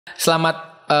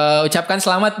ucapkan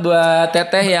selamat buat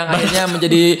Teteh yang akhirnya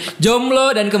menjadi jomblo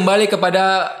dan kembali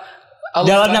kepada Allah,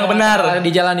 jalan yang benar.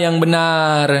 Di jalan yang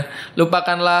benar.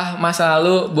 Lupakanlah masa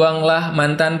lalu, buanglah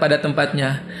mantan pada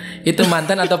tempatnya. Itu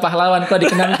mantan atau pahlawan kok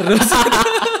dikenang terus.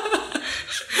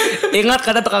 Ingat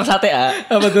kata tukang sate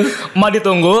Apa tuh? Mau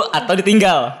ditunggu atau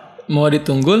ditinggal? Mau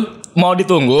ditunggu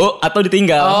atau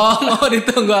ditinggal? Oh, mau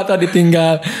ditunggu atau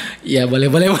ditinggal. Iya, boleh.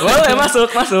 Boleh,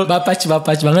 masuk. Bapac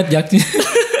banget jaknya.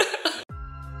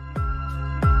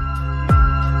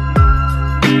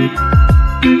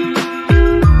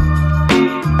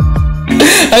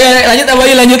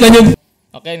 Oke, lanjut.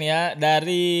 Oke nih ya,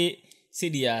 dari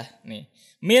si dia nih.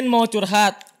 Min mau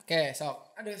curhat. Oke,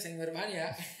 sok. Aduh, saya berbahan ya.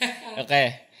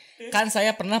 Oke. Kan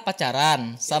saya pernah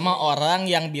pacaran sama orang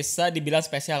yang bisa dibilang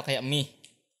spesial kayak Mi.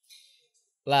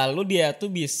 Lalu dia tuh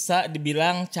bisa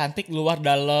dibilang cantik luar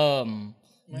dalam.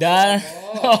 Dan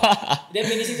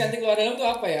definisi cantik luar dalam tuh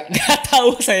apa ya? Gak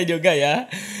tahu saya juga ya.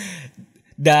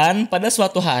 Dan pada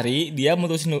suatu hari dia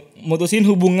mutusin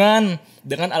hubungan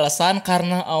dengan alasan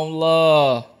karena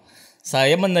Allah.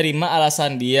 Saya menerima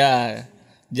alasan dia.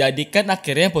 Jadi kan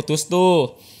akhirnya putus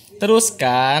tuh. Terus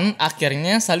kan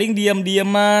akhirnya saling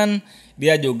diam-diaman.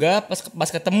 Dia juga pas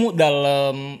ketemu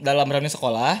dalam reuni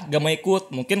sekolah gak mau ikut.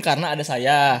 Mungkin karena ada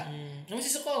saya.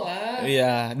 Masih sekolah.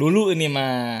 Iya, dulu ini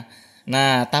mah.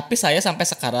 Nah, tapi saya sampai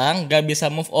sekarang gak bisa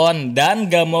move on dan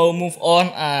gak mau move on.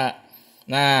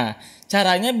 Nah,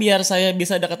 caranya biar saya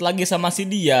bisa dekat lagi sama si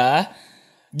dia,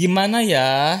 gimana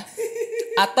ya?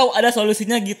 Atau ada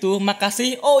solusinya gitu?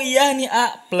 Makasih. Oh iya nih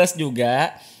plus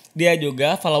juga dia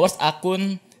juga followers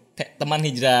akun Teman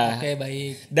Hijrah. Oke,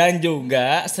 baik. Dan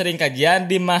juga sering kajian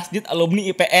di masjid alumni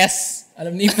EPS.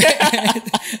 Alumni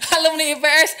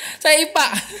EPS. Saya IPA.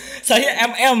 Saya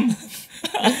MM.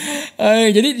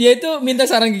 Jadi dia itu minta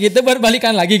saran ke kita buat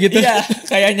balikan lagi gitu. Iya,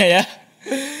 kayaknya ya.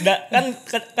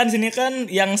 Kan sini kan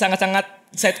yang sangat-sangat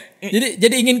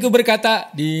jadi ingin ku berkata,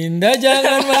 Dinda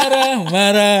jangan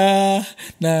marah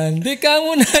nanti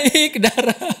kamu naik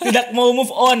darah. Tidak mau move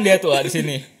on dia tuh di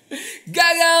sini.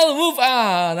 Gagal move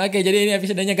on. Oke, jadi ini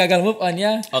episodenya gagal move on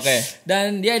ya. Oke.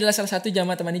 Dan dia adalah salah satu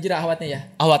jamaah Teman Hijrah awatnya ya.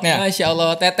 Awatnya. Masya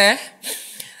Allah. Teteh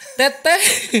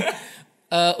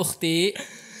Ukti,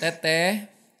 Teteh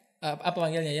apa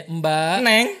panggilnya ya? Mbak,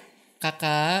 Neng,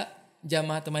 kakak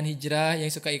jamaah Teman Hijrah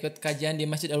yang suka ikut kajian di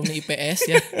Masjid Alumni IPS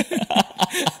ya.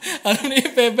 Alumni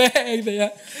IPB gitu ya.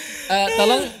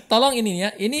 Tolong ini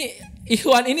ya. Ini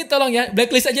Ikhwan ini tolong ya,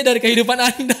 blacklist aja dari kehidupan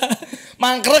Anda.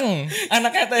 mangkreng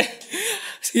anaknya teh.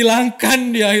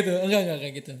 Hilangkan dia gitu. Enggak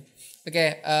kayak gitu.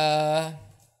 Oke,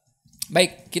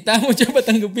 baik, kita mau coba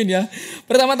tanggepin ya.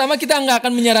 Pertama-tama kita nggak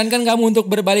akan menyarankan kamu untuk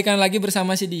berbalikan lagi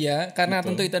bersama si dia, karena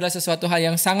tentu itu adalah sesuatu hal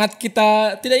yang sangat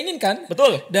kita tidak inginkan.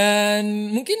 Betul.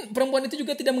 Dan mungkin perempuan itu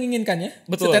juga tidak menginginkan ya.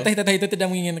 Betul. Teteh itu tidak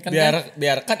menginginkan.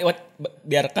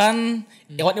 Biarkan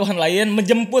iwan lain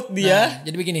menjemput dia. Nah,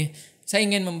 jadi begini, saya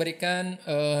ingin memberikan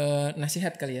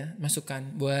nasihat kali ya, masukan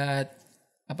buat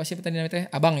apa sih tadi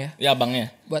namanya abang ya? Ya abangnya.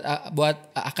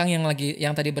 Buat Akang yang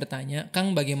tadi bertanya,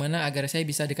 Kang bagaimana agar saya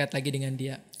bisa dekat lagi dengan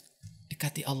dia?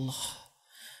 Dekati Allah,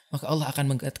 maka Allah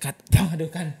akan mendekat.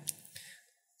 Aduh kan.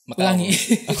 Ulangi.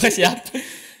 Oke siap.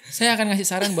 Saya akan ngasih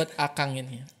saran buat Akang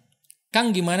ini.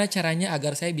 Kang gimana caranya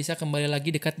agar saya bisa kembali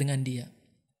lagi dekat dengan dia?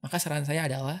 Maka saran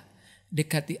saya adalah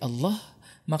dekati Allah,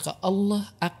 maka Allah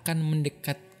akan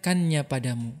mendekatkannya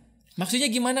padamu.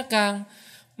 Maksudnya gimana Kang?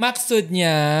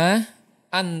 Maksudnya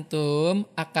antum,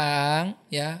 Akang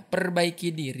ya,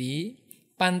 perbaiki diri,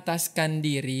 pantaskan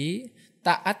diri,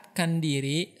 taatkan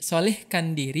diri,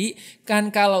 solehkan diri.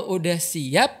 Kan kalau udah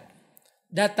siap,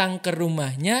 datang ke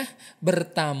rumahnya,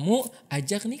 bertamu,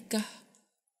 ajak nikah.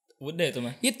 Udah itu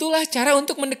mah. Itulah cara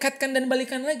untuk mendekatkan dan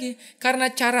balikan lagi. Karena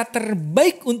cara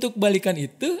terbaik untuk balikan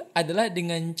itu adalah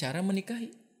dengan cara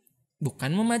menikahi,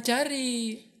 bukan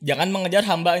memacari. Jangan mengejar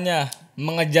hambanya,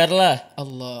 mengejarlah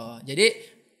Allah. Jadi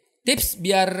tips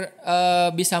biar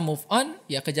bisa move on,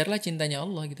 ya kejarlah cintanya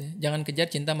Allah gitu. Jangan kejar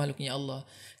cinta makhluknya Allah.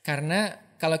 Karena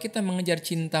kalau kita mengejar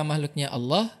cinta makhluknya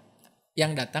Allah,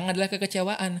 yang datang adalah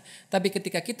kekecewaan. Tapi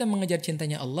ketika kita mengejar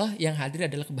cintanya Allah, yang hadir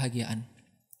adalah kebahagiaan.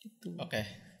 Gitu. Oke.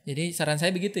 Jadi saran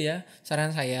saya begitu ya.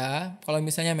 Saran saya, kalau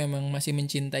misalnya memang masih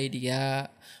mencintai dia,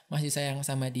 masih sayang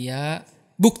sama dia,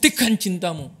 buktikan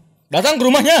cintamu. Datang ke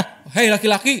rumahnya. Hei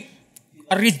laki-laki,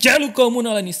 ar-rijalu qawwamun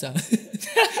 'alan nisa.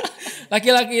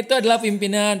 Laki-laki itu adalah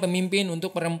pemimpin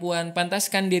untuk perempuan.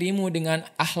 Pantaskan dirimu dengan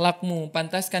akhlakmu,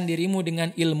 pantaskan dirimu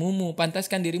dengan ilmumu,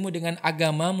 pantaskan dirimu dengan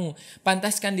agamamu,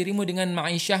 pantaskan dirimu dengan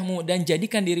ma'isyahmu, dan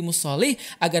jadikan dirimu soleh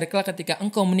agar kelak ketika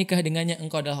engkau menikah dengannya,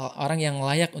 engkau adalah orang yang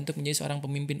layak untuk menjadi seorang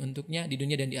pemimpin untuknya di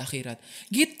dunia dan di akhirat.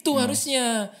 Gitu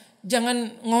harusnya.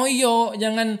 jangan ngoyo,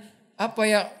 jangan apa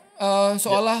ya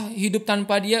seolah hidup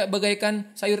tanpa dia bagaikan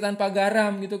sayur tanpa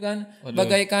garam gitu kan. Waduh.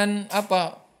 Bagaikan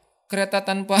apa? Kereta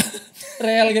tanpa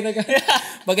rel gitu kan.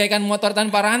 Bagaikan motor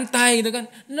tanpa rantai gitu kan.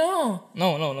 No.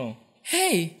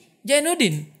 Hey,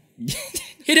 Jainuddin.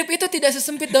 Hidup itu tidak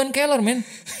sesempit daun kelor, men.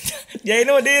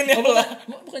 Jainuddin ya.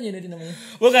 Bukan Jainuddin namanya.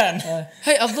 Bukan.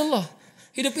 Hai Abdullah.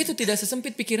 Hidup itu tidak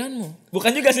sesempit pikiranmu.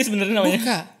 Bukan juga sih sebenarnya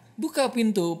namanya. Buka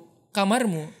pintu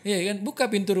kamarmu, ya kan? Buka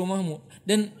pintu rumahmu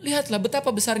dan lihatlah betapa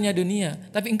besarnya dunia.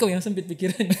 Tapi engkau yang sempit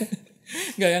pikirannya.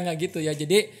 Enggak gitu ya.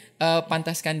 Jadi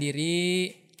pantaskan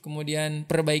diri, kemudian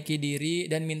perbaiki diri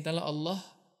dan mintalah Allah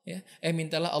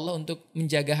mintalah Allah untuk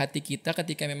menjaga hati kita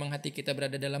ketika memang hati kita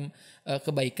berada dalam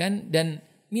kebaikan, dan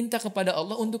minta kepada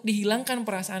Allah untuk dihilangkan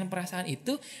perasaan-perasaan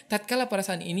itu tatkala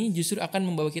perasaan ini justru akan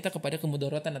membawa kita kepada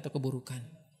kemudaratan atau keburukan.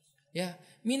 Ya,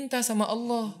 minta sama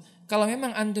Allah. Kalau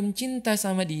memang antum cinta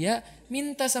sama dia,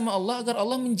 minta sama Allah agar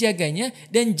Allah menjaganya,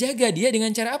 dan jaga dia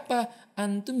dengan cara apa?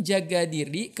 Antum jaga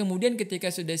diri, kemudian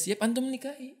ketika sudah siap antum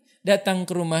menikahi. Datang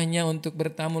ke rumahnya untuk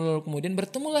bertamu, lalu kemudian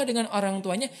bertemulah dengan orang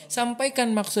tuanya, sampaikan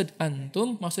maksud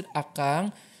antum, maksud akang,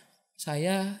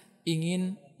 saya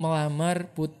ingin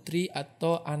melamar putri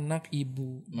atau anak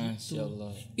ibu. Masya Allah.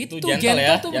 Itu gentle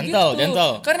ya, tuh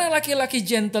gentle. Karena laki-laki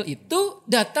gentle itu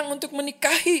datang untuk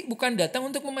menikahi, bukan datang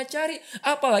untuk memacari.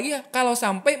 Apalagi kalau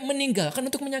sampai meninggalkan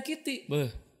untuk menyakiti.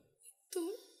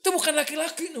 Itu bukan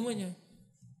laki-laki namanya.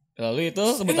 Lalu itu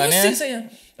sebutannya. Emosi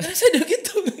saya udah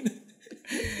gitu.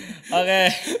 Oke.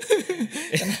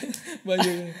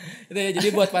 Itu ya, jadi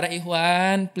buat para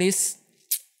ikhwan, please,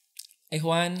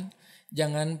 ikhwan,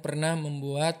 jangan pernah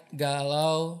membuat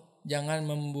galau, jangan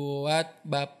membuat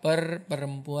baper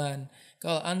perempuan.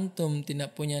 Kalau antum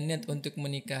tidak punya niat untuk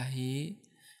menikahi,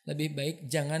 lebih baik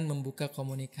jangan membuka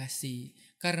komunikasi.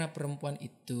 Karena perempuan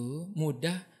itu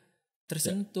mudah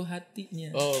tersentuh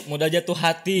hatinya. Oh, mudah jatuh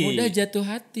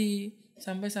hati.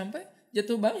 Sampai-sampai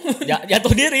jatuh bangun.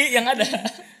 Jatuh diri yang ada.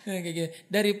 Kayak gitu.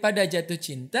 Daripada jatuh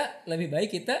cinta, lebih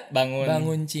baik kita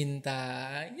bangun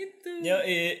cinta gitu.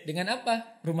 Yoi. Dengan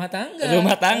apa? Rumah tangga.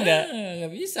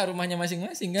 Gak bisa, rumahnya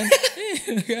masing-masing kan.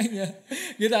 Makanya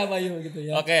kita apa yuk gitu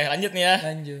ya. Oke, lanjut nih ya.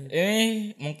 Lanjut.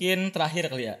 Ini mungkin terakhir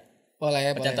kali ya.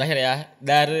 Boleh. Terakhir ya.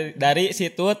 Dari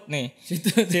Situt nih.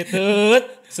 Situt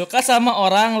suka sama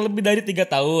orang lebih dari 3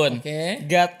 tahun. Oke.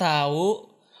 Gak tahu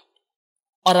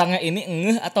orangnya ini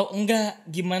ngeh atau enggak,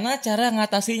 gimana cara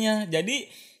ngatasinya. Jadi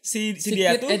si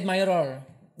dia tuh admirer.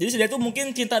 Jadi si dia tuh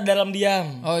mungkin cinta dalam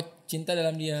diam. Oh, cinta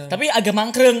dalam diam. Tapi agak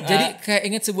mangkreng. Jadi kayak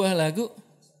inget sebuah lagu.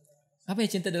 Apa ya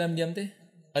cinta dalam diam teh?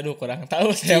 Aduh, kurang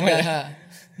tahu saya.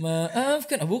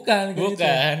 Maafkan. Oh, bukan.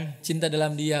 Bukan. Gitu. Cinta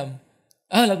dalam diam.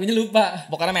 Lagunya lupa.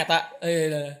 Pokoknya meta.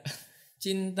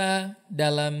 Cinta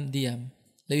dalam diam.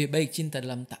 Lebih baik cinta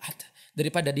dalam taat.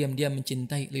 Daripada diam-diam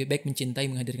mencintai, lebih baik mencintai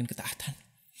menghadirkan ketaatan.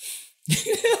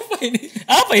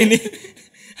 Apa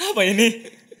ini?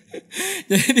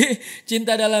 Jadi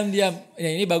cinta dalam diam. Ya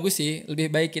ini bagus sih.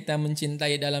 Lebih baik kita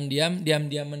mencintai dalam diam,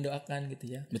 diam-diam mendoakan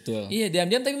gitu ya. Betul. Iya,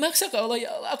 diam-diam tapi maksa ke Allah.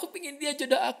 Ya Allah, aku pingin dia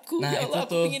jodoh aku. Nah, ya Allah,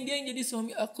 aku tuh. pingin dia yang jadi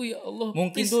suami aku. Ya Allah,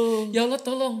 mungkin please. tuh. Ya Allah,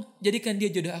 tolong jadikan dia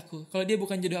jodoh aku. Kalau dia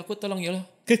bukan jodoh aku, tolong ya Allah.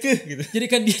 Kekeh gitu.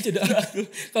 Jadikan dia jodoh aku.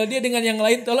 Kalau dia dengan yang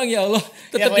lain, tolong ya Allah.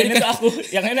 Tetap jadikan aku.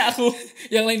 Yang lainnya aku.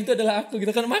 Yang lain itu adalah aku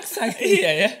gitu kan, maksa. Gitu.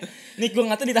 Iya ya.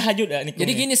 Nikung atau di tahajud ya.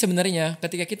 Jadi gini sebenarnya,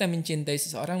 ketika kita mencintai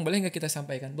seseorang, boleh nggak kita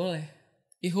sampaikan? Boleh.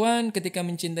 Ikhwan, ketika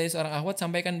mencintai seorang akhwat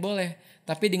sampaikan boleh.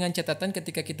 Tapi dengan catatan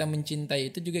ketika kita mencintai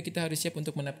itu juga kita harus siap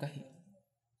untuk menafkahi.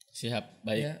 Siap,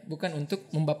 baik. Ya, bukan untuk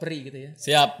membaperi gitu ya.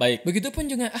 Siap, baik. Begitupun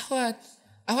juga akhwat.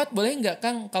 Akhwat boleh nggak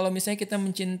Kang kalau misalnya kita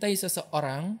mencintai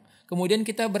seseorang, kemudian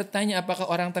kita bertanya apakah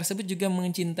orang tersebut juga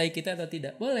mencintai kita atau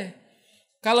tidak? Boleh.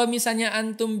 Kalau misalnya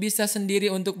antum bisa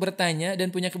sendiri untuk bertanya dan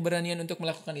punya keberanian untuk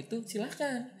melakukan itu,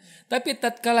 silakan. Tapi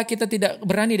tatkala kita tidak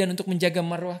berani dan untuk menjaga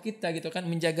marwah kita gitu kan,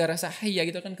 menjaga rasa haya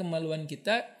gitu kan, kemaluan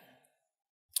kita,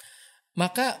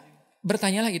 maka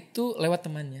bertanyalah itu lewat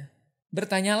temannya.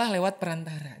 Bertanyalah lewat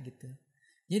perantara gitu.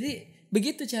 Jadi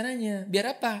begitu caranya.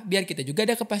 Biar apa? Biar kita juga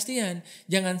ada kepastian.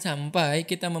 Jangan sampai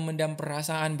kita memendam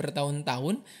perasaan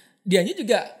bertahun-tahun, dianya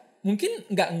juga mungkin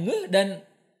nggak ngeh dan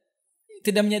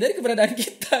tidak menyadari keberadaan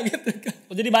kita gitu kan.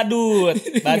 Oh, jadi badut.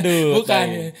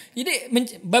 Bukan. Jadi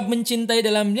bab mencintai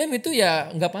dalam diam itu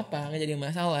ya nggak apa-apa, nggak jadi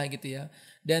masalah gitu ya.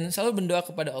 Dan selalu berdoa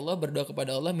kepada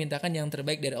Allah, mintakan yang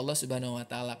terbaik dari Allah Subhanahu wa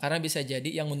taala. Karena bisa jadi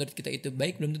yang menurut kita itu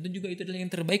baik, belum tentu juga itu adalah yang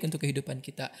terbaik untuk kehidupan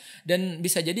kita. Dan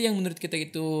bisa jadi yang menurut kita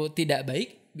itu tidak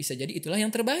baik, bisa jadi itulah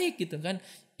yang terbaik gitu kan.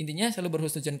 Intinya selalu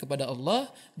berhusnuzon kepada Allah,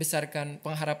 besarkan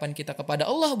pengharapan kita kepada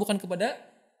Allah, bukan kepada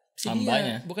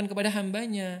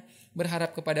hambanya.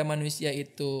 Berharap kepada manusia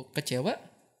itu kecewa,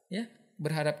 ya.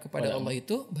 berharap kepada Allah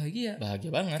itu bahagia. Bahagia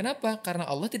banget. Kenapa? Karena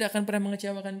Allah tidak akan pernah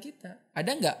mengecewakan kita.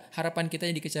 Ada nggak harapan kita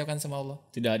yang dikecewakan sama Allah?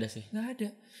 Tidak ada sih. Nggak ada.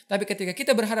 Tapi ketika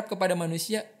kita berharap kepada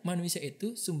manusia, manusia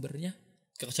itu sumbernya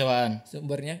Kekecewaan.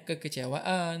 Sumbernya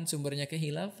kekecewaan, sumbernya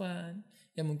kehilafan.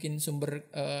 Ya mungkin sumber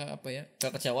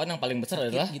Kekecewaan yang paling besar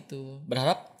adalah gitu.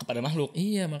 berharap kepada makhluk.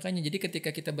 Iya, makanya jadi ketika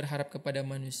kita berharap kepada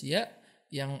manusia,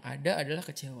 yang ada adalah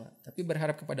kecewa. Tapi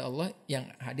berharap kepada Allah, yang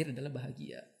hadir adalah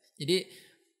bahagia. Jadi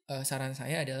saran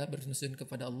saya adalah bernusun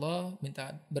kepada Allah,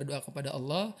 minta berdoa kepada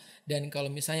Allah, dan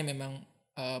kalau misalnya memang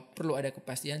perlu ada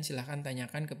kepastian, silahkan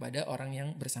tanyakan kepada orang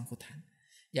yang bersangkutan.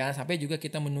 Jangan sampai juga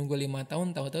kita menunggu 5 tahun,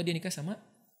 tahu-tahu dia nikah sama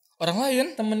Orang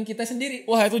lain. teman kita sendiri.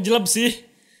 Wah itu jelek sih.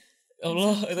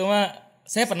 Allah itu mah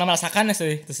saya pernah merasakannya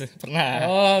sih. Pernah.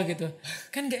 Oh gitu.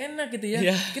 Kan gak enak gitu ya.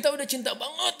 Iya. Kita udah cinta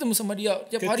banget sama dia.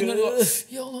 Tiap hari ngedoa,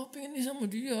 ya Allah pengen nih sama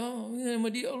dia. Sama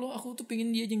dia Allah, aku tuh pengen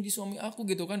dia jadi suami aku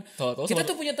gitu kan. Kita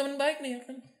tuh punya teman baik nih ya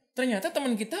kan. Ternyata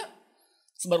teman kita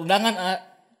sebar undangan.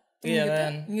 Iya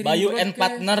kan. Bayu and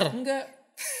partner. Enggak.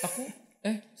 Aku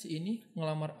si ini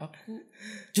ngelamar aku.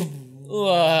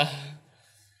 Wah.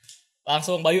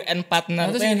 Langsung Bayu and partner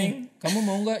nih. Kamu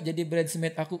mau nggak jadi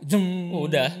bridesmaid aku?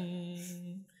 Udah.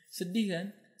 Sedih kan?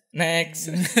 Next.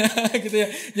 Gitu ya.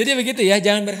 Jadi begitu ya,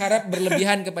 jangan berharap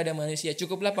berlebihan kepada manusia.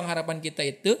 Cukuplah pengharapan kita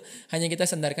itu hanya kita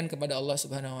sandarkan kepada Allah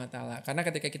Subhanahu wa taala. Karena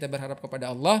ketika kita berharap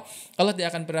kepada Allah, Allah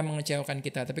tidak akan pernah mengecewakan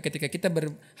kita. Tapi ketika kita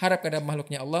berharap kepada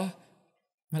makhluknya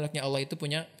Allah itu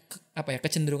punya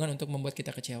kecenderungan untuk membuat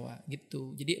kita kecewa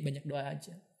gitu. Jadi banyak doa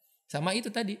aja. Sama itu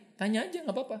tadi, tanya aja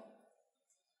nggak apa-apa.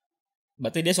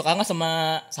 Berarti dia suka nggak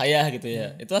sama saya gitu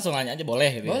ya? Itu langsung nanya aja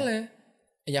boleh gitu. Boleh.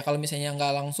 Ya kalau misalnya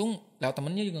nggak langsung lewat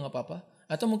temennya juga nggak apa-apa.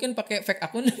 Atau mungkin pakai fake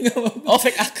akun nggak apa-apa. Oh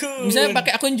fake akun. Misalnya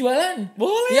pakai akun jualan.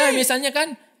 Boleh. Ya misalnya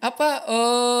kan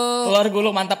telur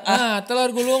gulung mantap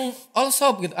telur gulung all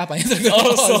shop gitu. Apa ya?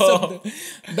 All shop.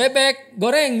 Bebek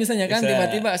goreng misalnya kan. Bisa.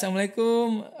 Tiba-tiba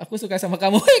Assalamualaikum, aku suka sama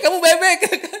kamu. Hei kamu bebek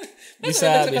kan.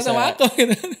 Bisa. Sama aku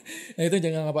gitu. Nah itu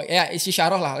jangan apa. Ya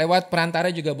istisyarah lah, lewat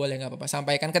perantara juga boleh, nggak apa-apa.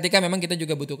 Sampaikan ketika memang kita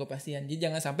juga butuh kepastian. Jadi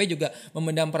jangan sampai juga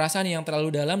memendam perasaan yang terlalu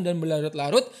dalam dan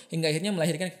berlarut-larut hingga akhirnya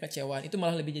melahirkan kekecewaan. Itu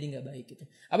malah lebih jadi nggak baik gitu.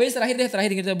 Apa yang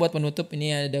terakhir kita buat penutup.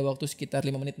 Ini ada waktu sekitar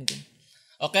 5 menit mungkin.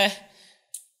 Oke.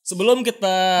 Sebelum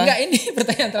kita ini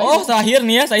pertanyaan terakhir. Oh terakhir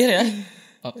nih ya.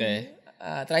 Oke.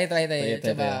 Terakhir.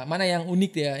 Coba mana yang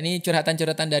unik ya. Ini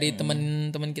curhatan-curhatan dari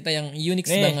teman-teman kita yang unik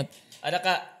banget. Ada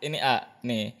Kak, ini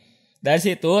nih. Dari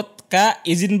situ Kak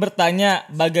izin bertanya,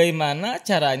 bagaimana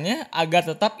caranya agar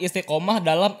tetap istiqomah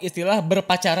dalam istilah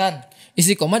berpacaran?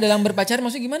 Istiqomah dalam berpacaran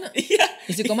maksudnya gimana? Iya.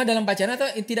 Istiqomah dalam pacaran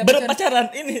atau tidak berpacaran?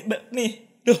 Ini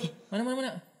nih. Duh.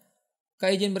 Mana?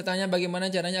 Kak izin bertanya bagaimana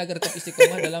caranya agar tetap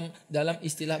istiqomah dalam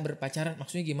istilah berpacaran.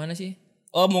 Maksudnya gimana sih?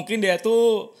 Oh, mungkin dia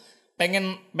tuh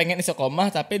pengen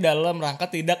istiqomah tapi dalam rangka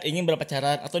tidak ingin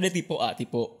berpacaran, atau dia tipe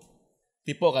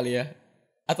kali ya.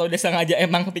 Atau dia sengaja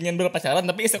emang kepingin berpacaran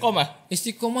tapi istiqomah.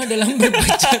 Istiqomah dalam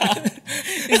berpacaran.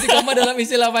 Istiqomah dalam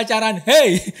istilah pacaran.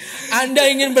 Hey, Anda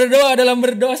ingin berdoa dalam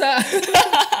berdosa.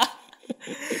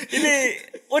 Ini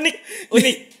unik.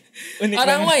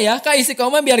 Orang mah ya Kak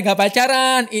istiqomah biar gak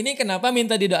pacaran. Ini kenapa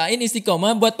minta didoain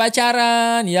istiqomah buat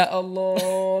pacaran. Ya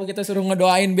Allah, kita suruh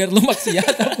ngedoain biar lu maksiat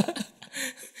apa?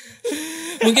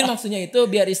 Mungkin maksudnya itu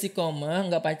biar istiqomah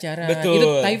nggak pacaran. Betul.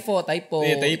 Itu typo.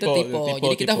 Iya, Itu typo.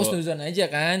 Jadi kita husnuzon aja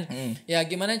kan. Ya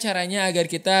gimana caranya agar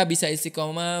kita bisa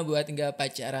istiqomah buat nggak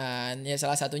pacaran? Ya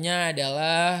salah satunya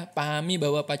adalah pahami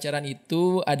bahwa pacaran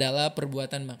itu adalah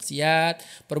perbuatan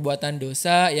maksiat, perbuatan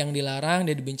dosa yang dilarang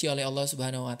dan dibenci oleh Allah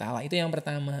Subhanahu wa taala. Itu yang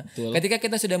pertama. Betul. Ketika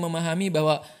kita sudah memahami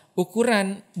bahwa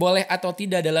ukuran boleh atau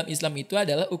tidak dalam Islam itu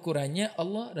adalah ukurannya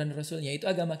Allah dan Rasulnya, itu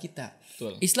agama kita.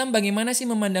 Betul. Islam bagaimana sih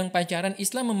memandang pacaran?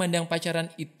 Islam memandang pacaran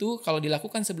itu kalau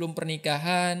dilakukan sebelum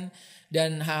pernikahan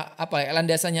dan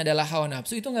landasannya adalah hawa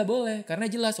nafsu, itu nggak boleh karena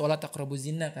jelas wala taqrabuz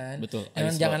zina kan. Betul.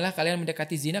 Janganlah kalian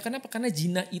mendekati zina. Kenapa? Karena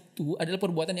zina itu adalah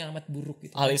perbuatan yang amat buruk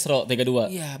gitu. Al-Isra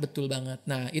 32. Iya betul banget.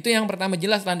 Nah itu yang pertama,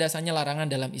 jelas landasannya larangan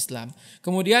dalam Islam.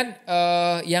 Kemudian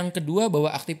yang kedua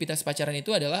bahwa aktivitas pacaran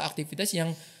itu adalah aktivitas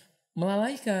yang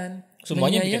melalaikan,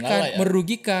 menyia-nyiakan,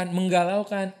 merugikan,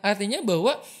 menggalaukan. Artinya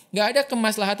bahwa nggak ada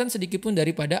kemaslahatan sedikit pun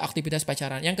daripada aktivitas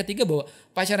pacaran. Yang ketiga bahwa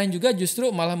pacaran juga justru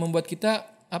malah membuat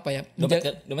kita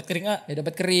dompet kering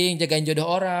dapat kering, jagain jodoh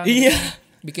orang. Iya.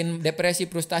 Bikin depresi,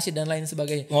 frustasi dan lain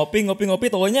sebagainya. Ngopi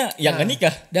taunya yang gak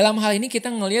nikah. Dalam hal ini kita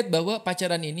ngelihat bahwa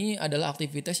pacaran ini adalah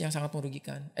aktivitas yang sangat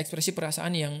merugikan. Ekspresi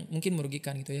perasaan yang mungkin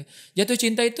merugikan gitu ya. Jatuh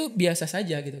cinta itu biasa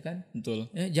saja gitu kan. Betul.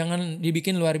 Ya, jangan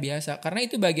dibikin luar biasa karena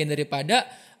itu bagian daripada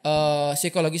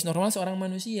psikologis normal seorang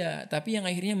manusia. Tapi yang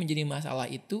akhirnya menjadi masalah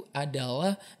itu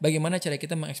adalah bagaimana cara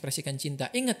kita mengekspresikan cinta.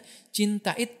 Ingat,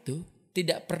 cinta itu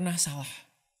tidak pernah salah.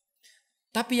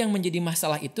 Tapi yang menjadi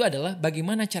masalah itu adalah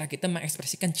bagaimana cara kita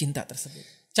mengekspresikan cinta tersebut.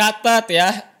 Catat ya,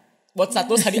 buat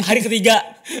status hari ketiga.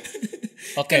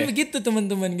 Oke. Kan begitu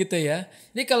teman-teman gitu ya.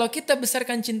 Jadi kalau kita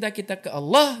besarkan cinta kita ke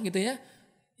Allah gitu ya,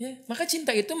 maka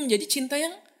cinta itu menjadi cinta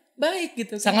yang baik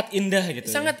gitu. Sangat indah gitu.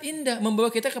 Sangat indah,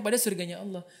 membawa kita kepada surganya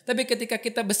Allah. Tapi ketika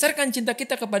kita besarkan cinta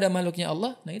kita kepada makhluknya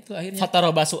Allah, nah itu akhirnya.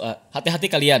 Fatarobasu'a, hati-hati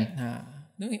kalian. Nah,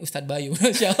 ini Ustadz Bayu,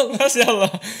 Masya Allah. Masya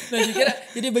Allah. Nah, saya kira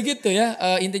jadi begitu ya.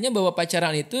 Intinya bahwa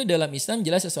pacaran itu dalam Islam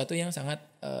jelas sesuatu yang sangat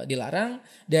dilarang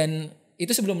dan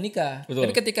itu sebelum menikah. Betul.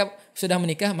 Tapi ketika sudah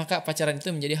menikah maka pacaran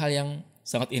itu menjadi hal yang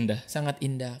sangat indah. Sangat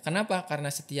indah. Kenapa? Karena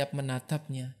setiap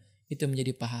menatapnya itu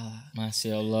menjadi pahala.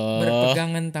 Masya Allah.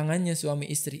 Berpegangan tangannya suami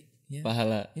istri. Ya,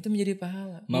 pahala. Itu menjadi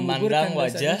pahala. Memandang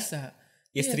wajah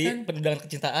istri iya kan? penuh dengan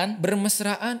kecintaan.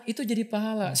 Bermesraan itu jadi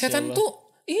pahala. Masya Setan Allah. tuh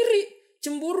iri,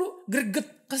 cemburu, greget,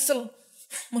 kesel.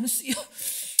 Manusia.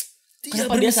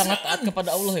 Kenapa dia sangat taat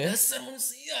kepada Allah ya? Dasar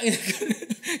manusia.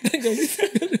 Kan gak bisa.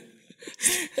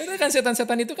 Karena kan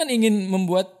setan-setan itu kan ingin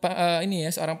membuat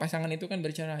seorang pasangan itu kan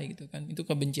bercerai gitu kan. Itu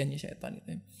kebenciannya setan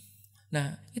gitu.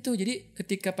 Nah itu jadi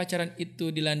ketika pacaran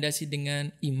itu dilandasi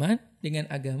dengan iman, dengan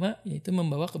agama, yaitu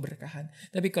membawa keberkahan.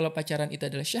 Tapi kalau pacaran itu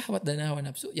adalah syahwat dan hawa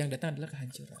nafsu, yang datang adalah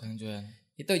kehancuran.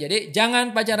 Itu jadi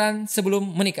jangan pacaran sebelum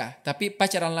menikah, tapi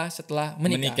pacaranlah setelah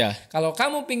menikah. Kalau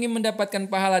kamu ingin mendapatkan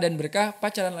pahala dan berkah,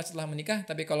 pacaranlah setelah menikah.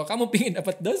 Tapi kalau kamu ingin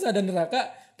dapat dosa dan neraka,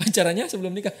 pacarannya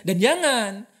sebelum menikah. Dan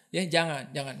jangan,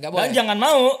 nggak boleh. Dan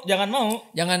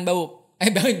jangan bau.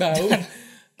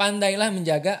 Pandailah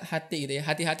menjaga hati gitu ya.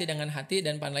 Hati-hati dengan hati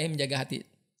dan pandailah menjaga hati.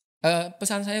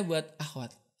 Pesan saya buat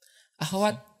akhwat,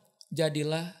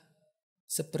 jadilah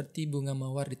seperti bunga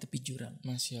mawar di tepi jurang.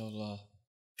 Masya Allah.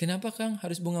 Kenapa Kang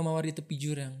harus bunga mawar di tepi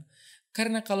jurang?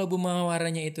 Karena kalau bunga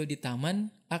mawarnya itu di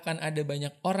taman, akan ada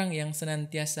banyak orang yang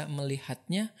senantiasa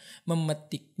melihatnya,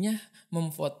 memetiknya,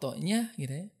 memfotonya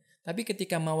gitu ya. Tapi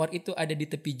ketika mawar itu ada di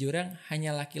tepi jurang,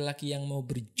 hanya laki-laki yang mau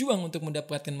berjuang untuk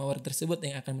mendapatkan mawar tersebut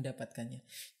yang akan mendapatkannya.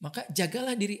 Maka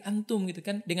jagalah diri antum gitu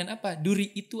kan. Dengan apa?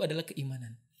 Duri itu adalah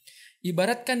keimanan.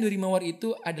 Ibaratkan duri mawar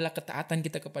itu adalah ketaatan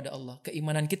kita kepada Allah,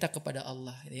 keimanan kita kepada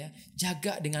Allah gitu ya.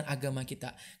 Jaga dengan agama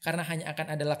kita. Karena hanya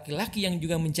akan ada laki-laki yang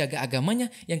juga menjaga agamanya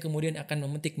yang kemudian akan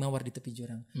memetik mawar di tepi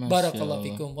jurang. Barakallahu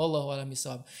fikum, wallahu a'lam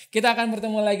bishawab. Kita akan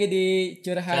bertemu lagi di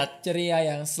curhat ceria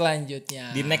yang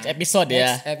selanjutnya. Di next episode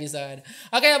ya.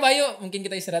 Oke ya Bayu, mungkin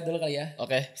kita istirahat dulu kali ya.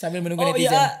 Oke. Sambil menunggu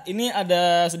netizen. Oh iya, ini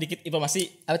ada sedikit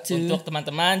informasi untuk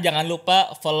teman-teman. Jangan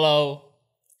lupa follow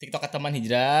TikTok Teman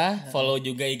Hijrah, follow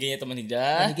juga IG-nya Teman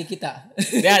Hijrah. Dan IG kita.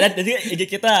 Ya, dan IG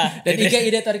kita. Dan IG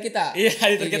editor kita. Iya,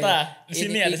 editor kita. Di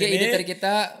sini ada sini. Editor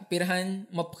kita Pirhan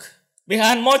Moch.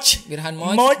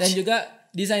 Moch. Dan juga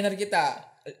desainer kita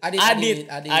Adit,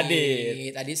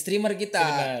 streamer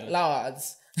kita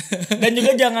Lawaz. Dan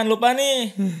juga jangan lupa nih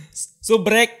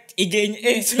subrek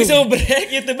IG-nya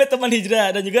subrek YouTube Teman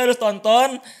Hijrah, dan juga harus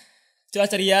tonton Curhat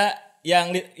Ceria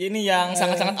yang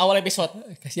sangat-sangat awal episode.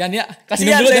 Kasihan ya.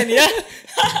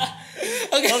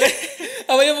 Oke.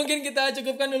 Apa ya, mungkin kita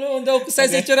cukupkan dulu untuk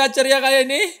sesi curhat ceria kali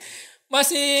ini.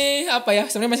 Masih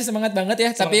sebenarnya masih semangat banget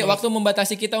ya, tapi waktu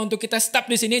membatasi kita untuk kita stop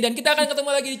di sini, dan kita akan ketemu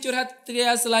lagi di curhat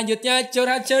ceria selanjutnya.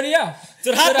 Curhat ceria.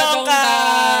 Curhat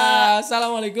dongkak.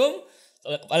 Assalamualaikum.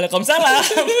 Waalaikumsalam.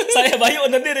 Saya Bayu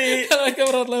undur diri. Assalamualaikum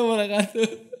warahmatullahi wabarakatuh.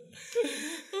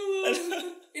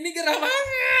 Ini gerah banget.